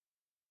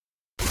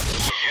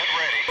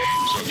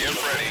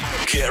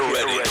Get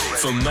ready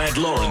for Mad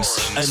Lawrence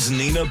and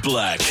Nina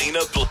Black.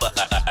 Nina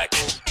Black.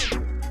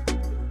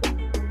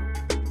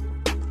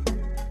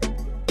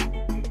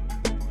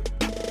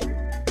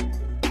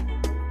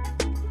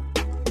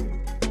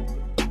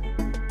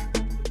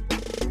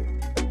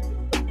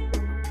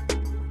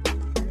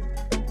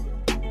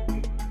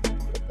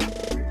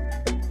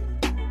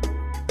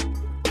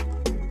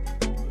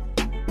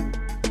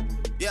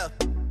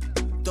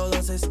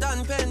 Todos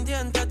están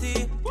pendientes a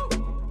ti,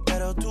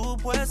 pero tú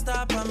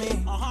puesta pa'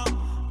 mí,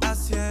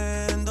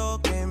 haciendo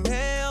que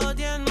me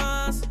odien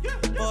más,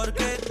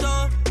 porque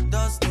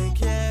todos te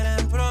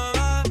quieren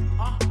probar.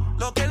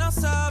 Lo que no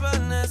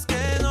saben es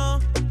que no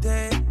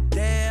te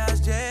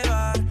dejas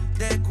llevar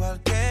de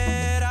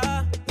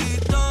cualquiera, y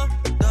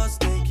todos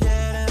te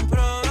quieren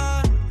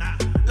probar.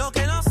 Lo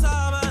que no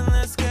saben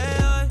es que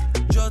hoy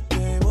yo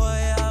te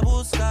voy a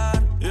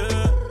buscar.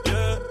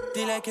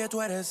 Dile que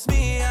tú eres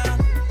mía.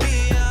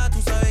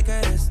 Tú sabes que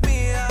eres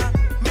mía,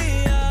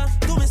 mía.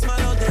 Tú misma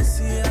lo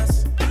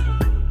decías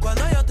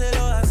cuando yo te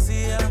lo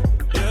hacía.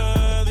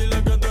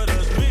 Dile que tú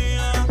eres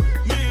mía,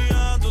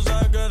 mía. Tú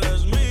sabes que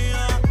eres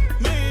mía,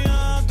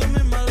 mía. Tú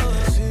misma lo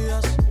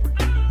decías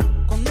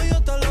cuando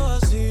yo te lo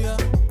hacía.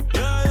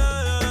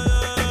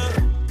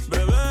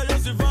 Bebé, yo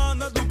soy fan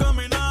de tu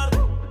caminar.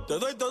 Te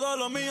doy todo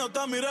lo mío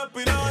hasta mi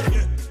respirar.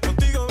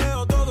 Contigo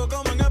veo todo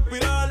como en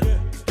espiral.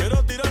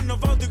 Quiero tirarnos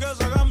fotos y que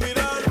se hagan mirar.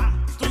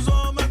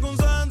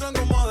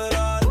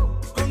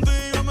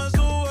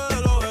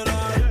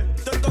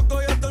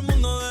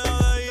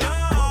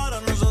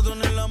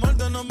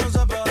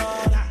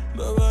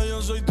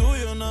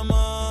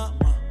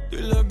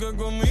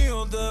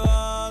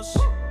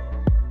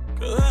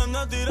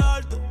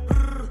 Tirarte,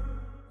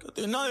 que a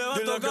ti nadie va a tocar.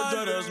 Dile que tú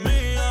eres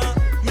mía,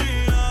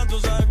 mía. Tú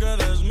sabes que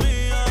eres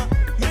mía,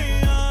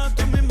 mía.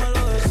 Tú misma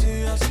lo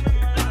decías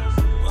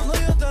cuando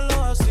yo te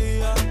lo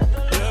hacía.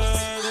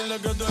 Dile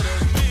que tú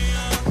eres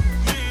mía,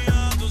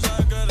 mía. Tú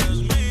sabes que eres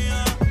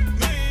mía,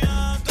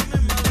 mía. Tú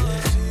misma lo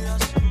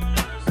decías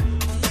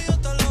cuando yo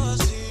te lo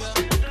hacía.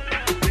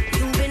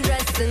 You've been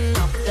dressing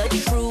up the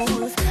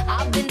truth.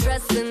 I've been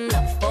dressing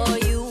up for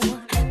you.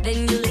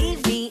 Then you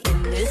leave me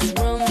in this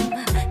room.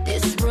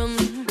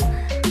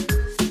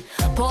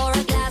 Pour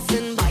a glass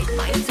and bite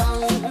my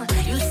tongue.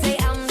 You say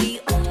I'm the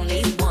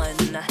only one.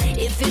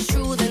 If it's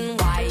true, then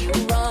why you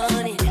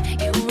run it?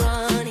 You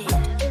run it.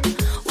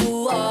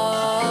 Ooh,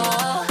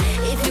 oh.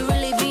 If you're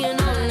really being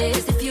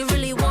honest, if you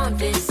really want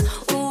this,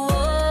 ooh,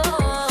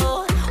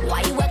 oh.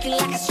 Why you acting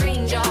like a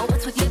stranger?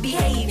 What's with your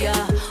behavior?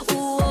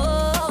 Ooh,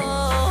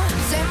 oh.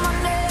 Say my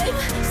name,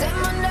 say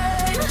my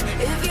name.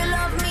 If you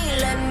love me,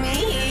 let me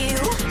hear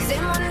you. Say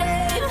my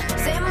name,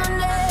 say my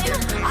name.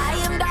 I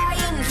am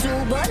dying to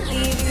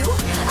believe you.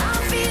 I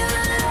feel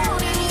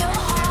alone in your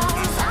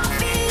arms. I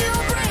feel you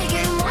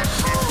breaking my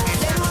heart.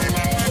 Say my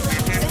name,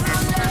 say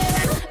my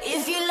name.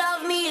 If you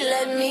love me,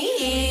 let me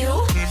hear you.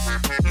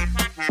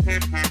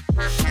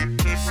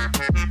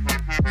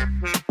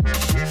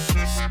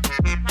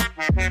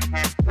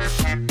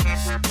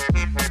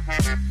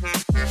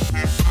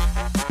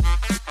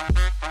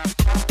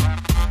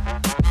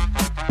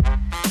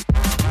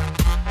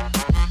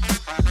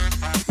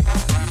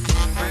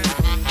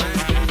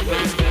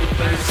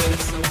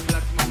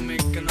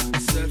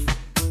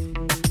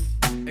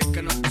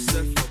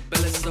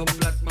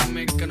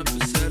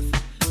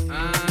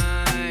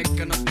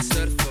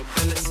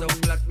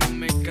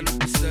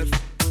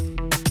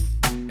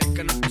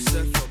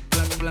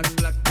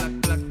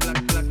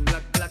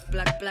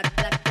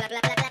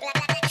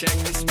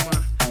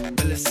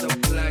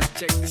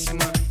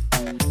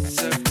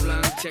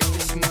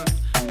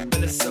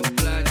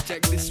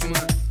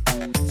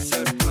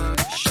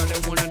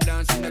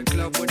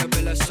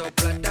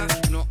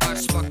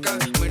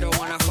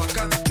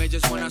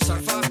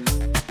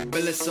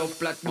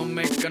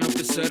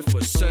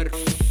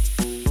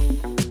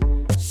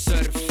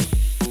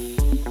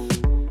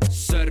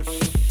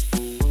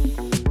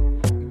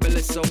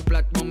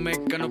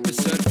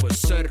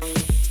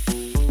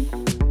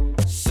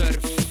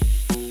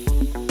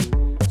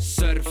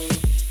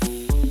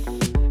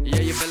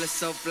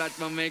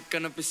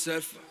 Making up a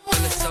surf,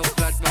 belly so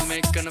flat, my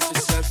making up a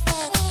surf.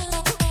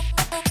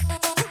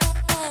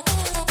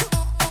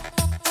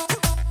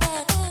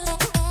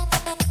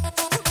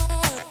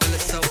 Belly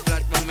so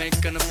flat, my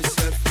making up a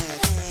surf.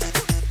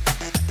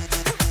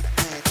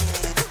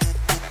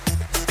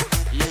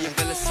 Yeah, your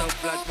belly so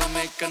flat, my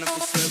making up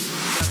a surf.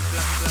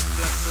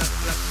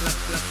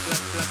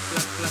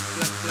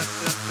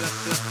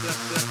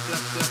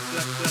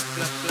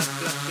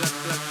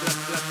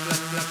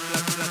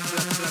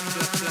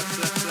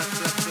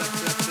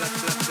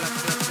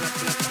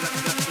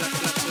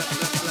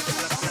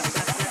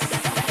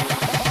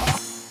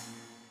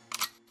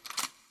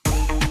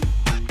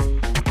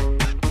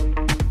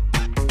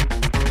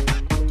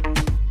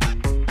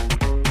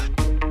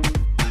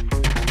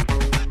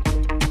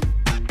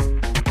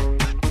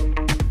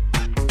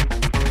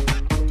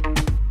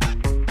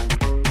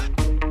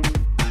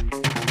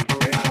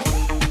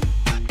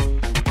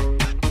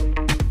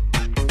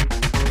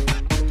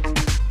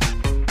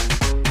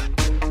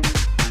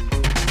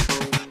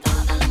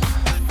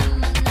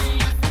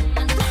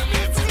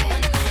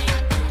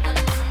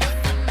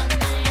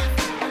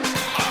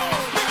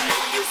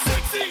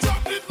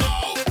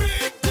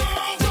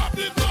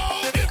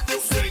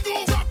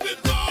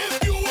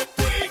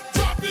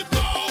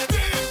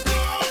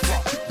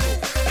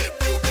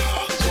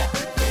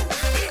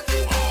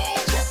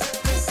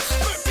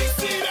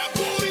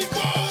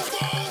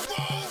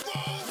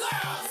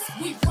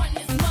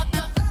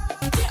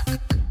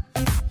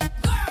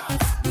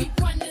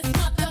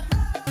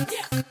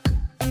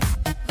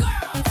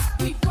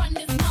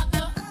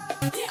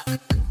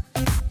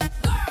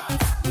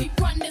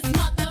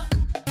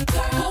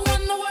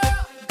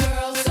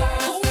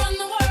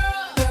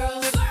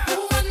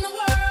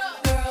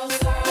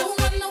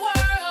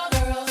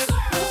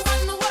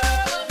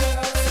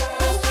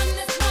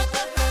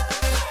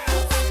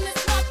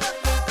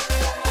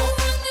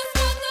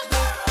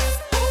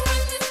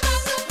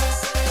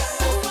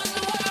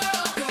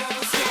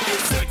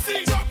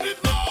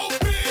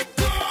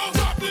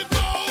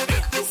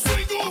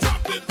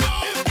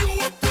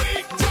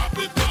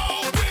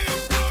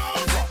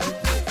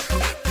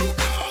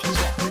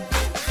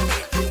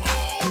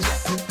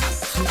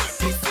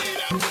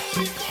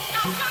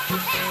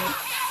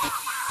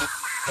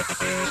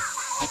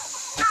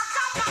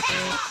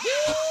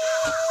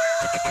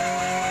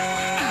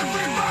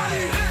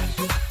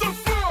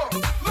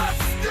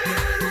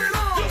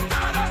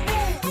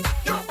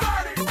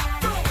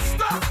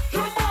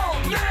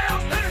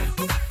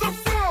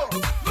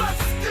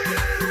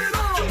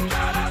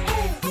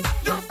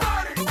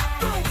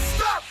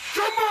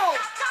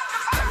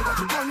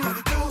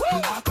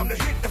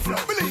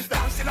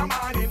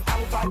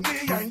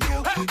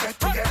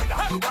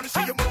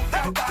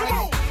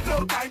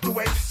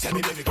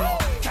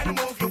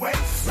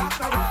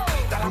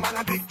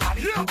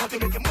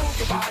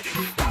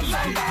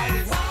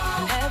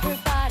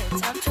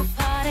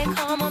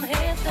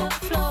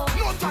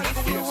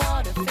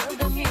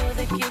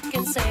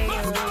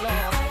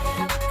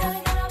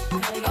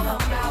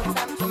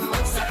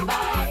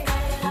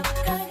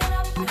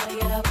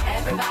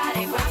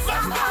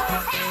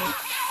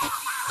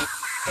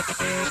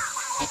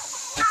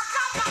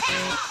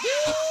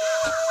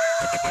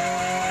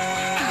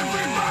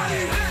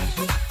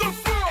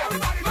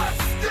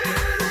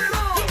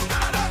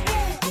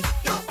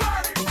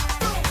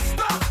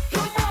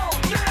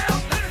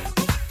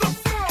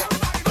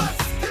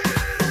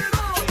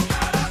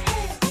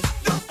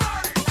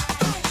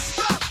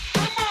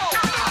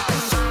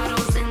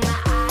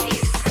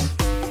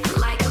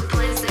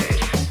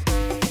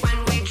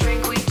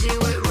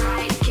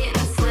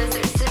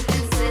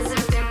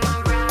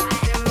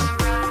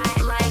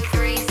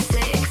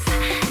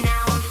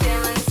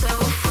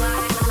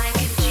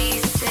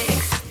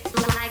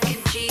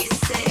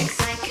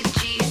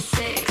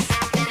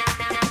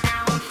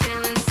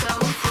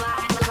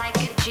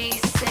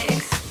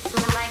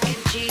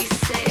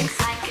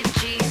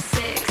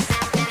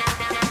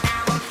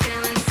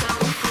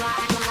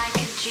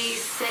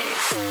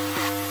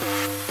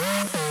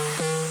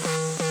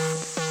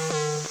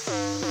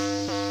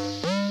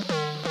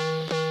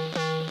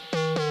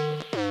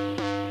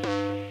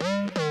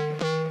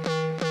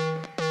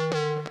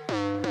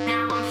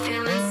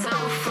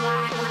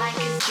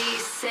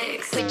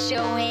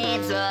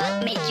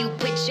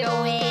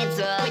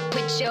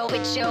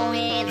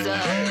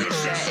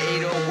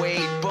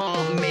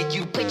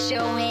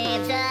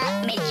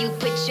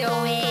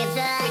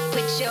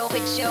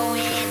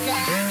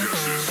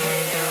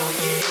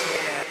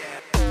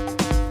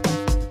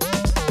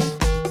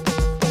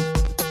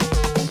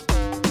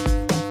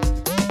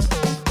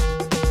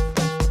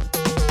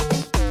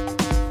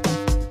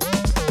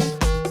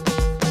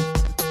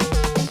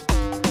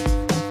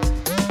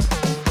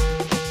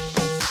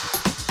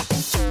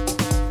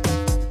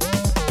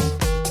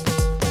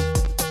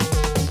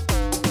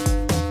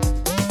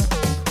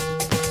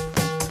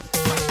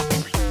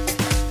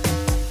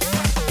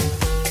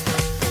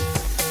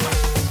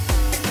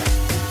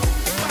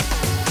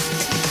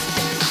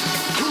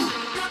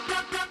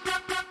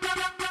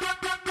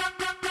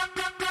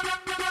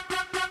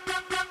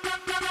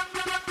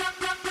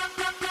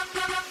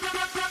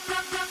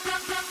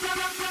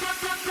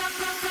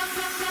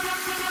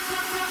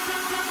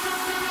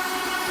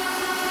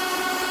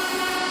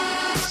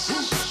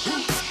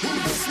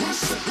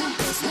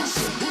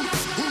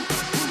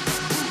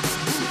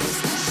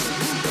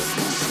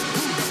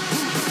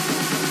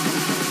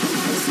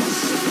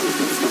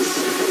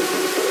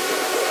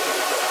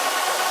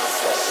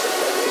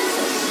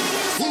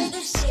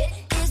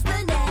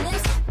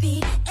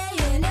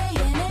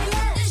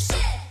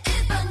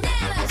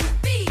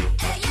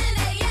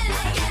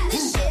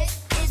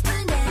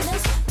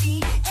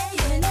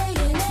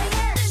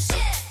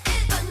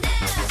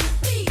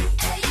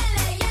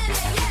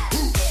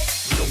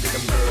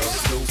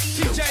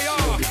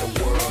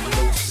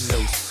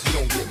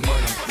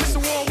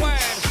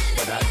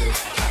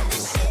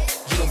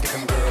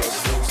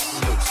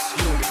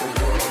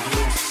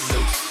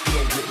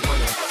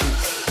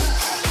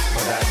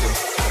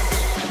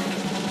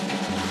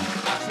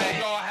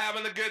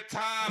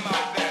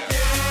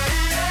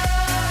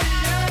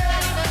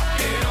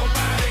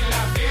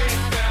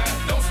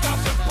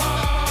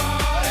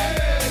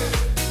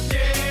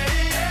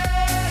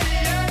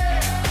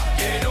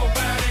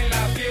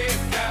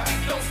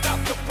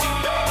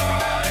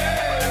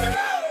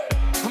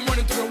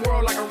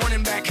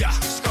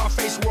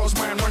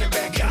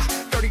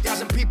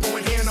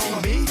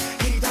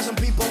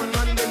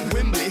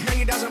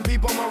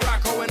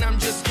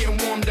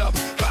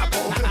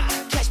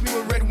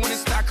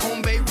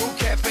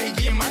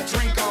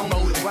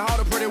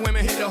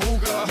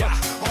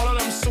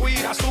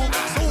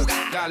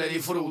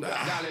 disfruta,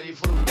 dale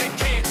disfruta. They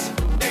can't,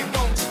 they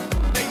won't,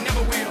 they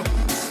never will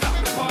stop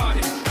the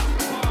party.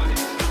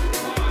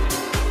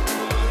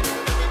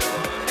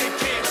 They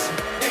can't,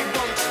 they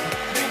won't,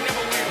 they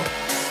never will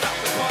stop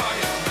the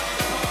party.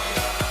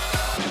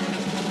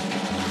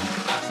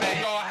 I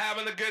say y'all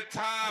having a good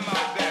time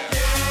out there.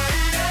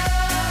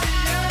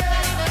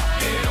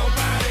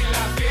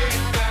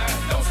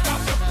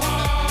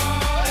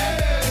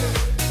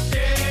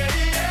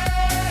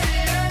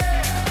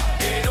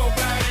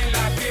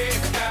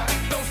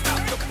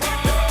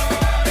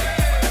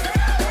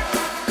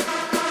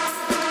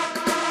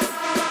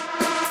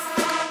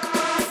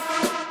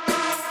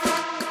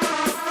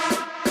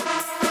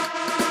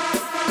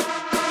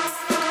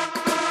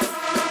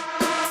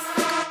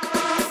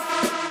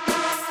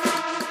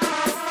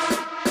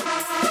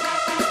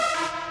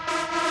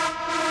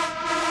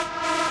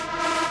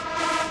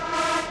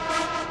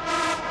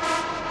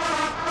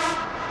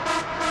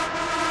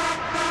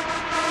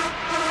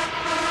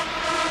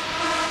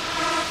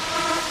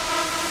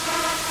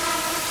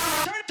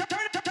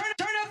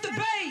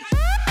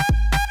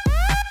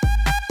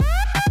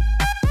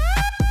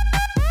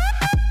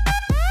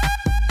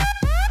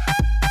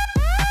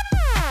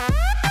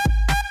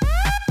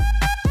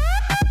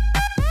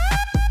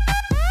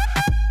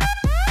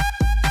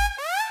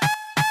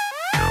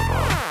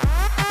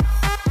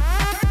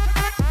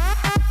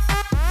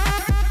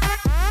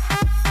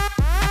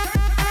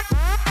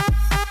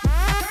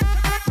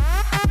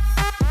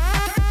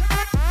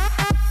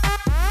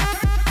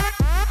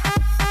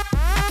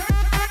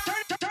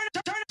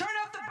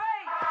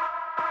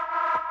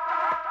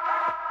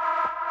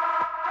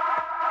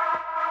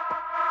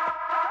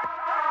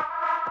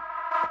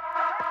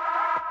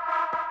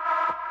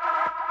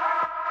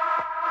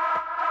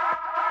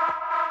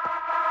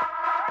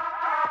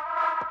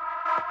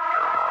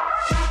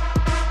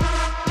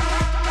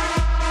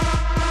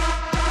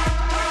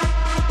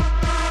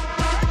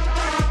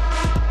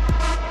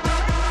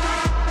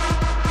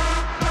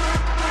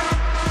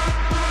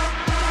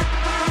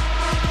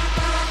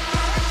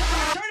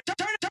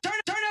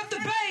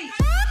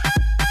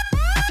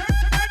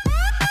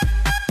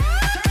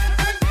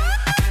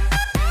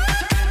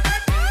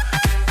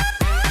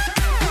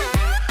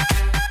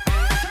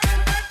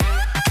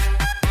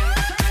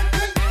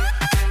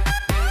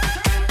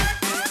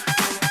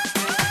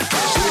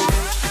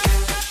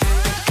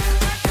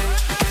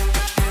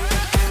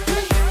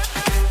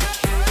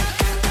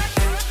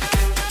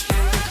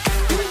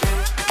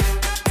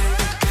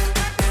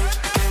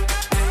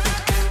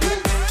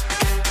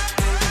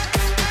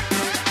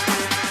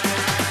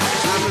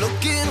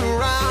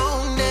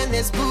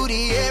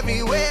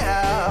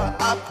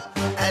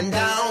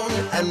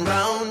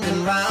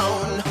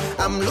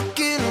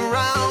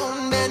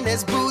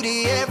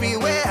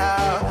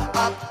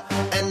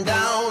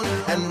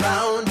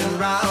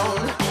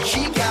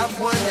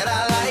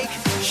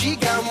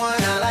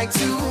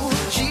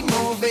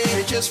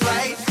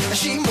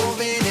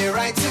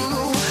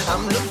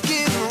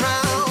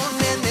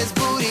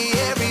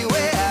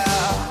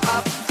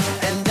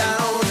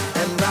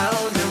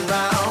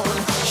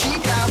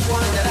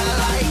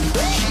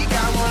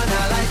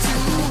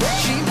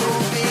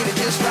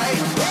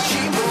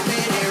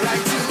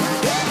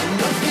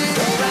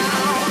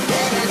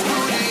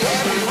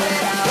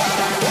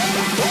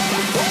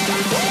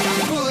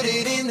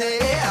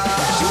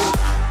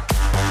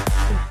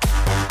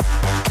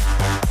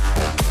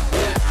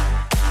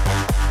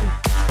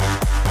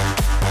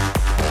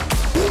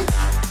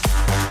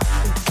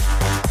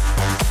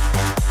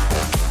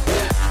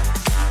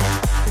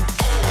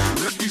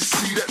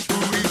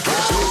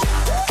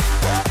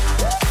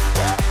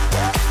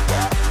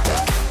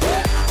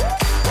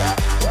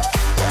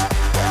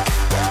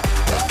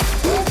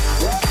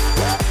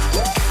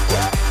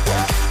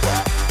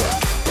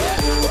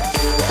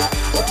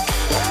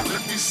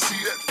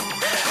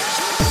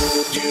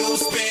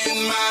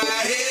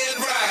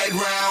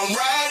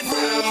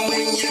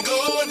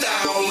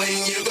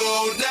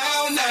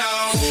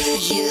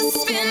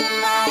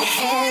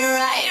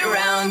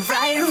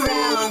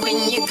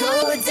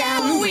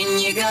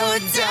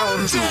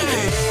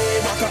 Hey,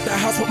 walk up the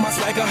house with my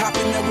swagger, hop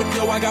in there with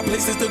yo, I got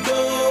places to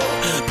go.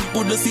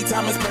 People to see,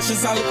 time is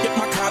precious, I look at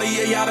my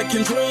Cartier out of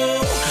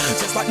control.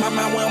 Just like my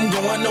mind where I'm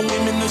going, no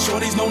women, the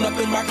shorties know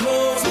nothing but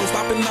clothes. No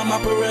stopping on my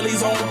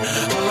Pirelli's on,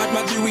 unlike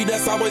my jewelry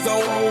that's always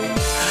on.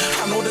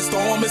 I know the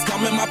storm is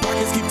coming, my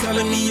pockets keep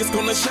telling me it's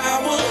gonna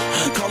shower.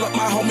 Call up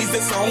my homies,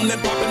 it's on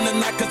and popping the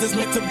night cause it's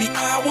meant to be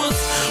ours.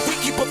 We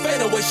keep a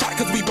fadeaway shot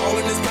cause we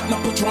ballin' this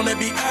platinum Patron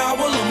every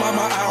hour. Lil'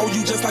 mama, ow,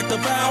 you just like the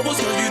vowels.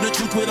 Girl, you the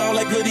truth with all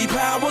that goody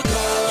power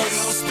cause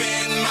you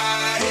spin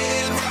my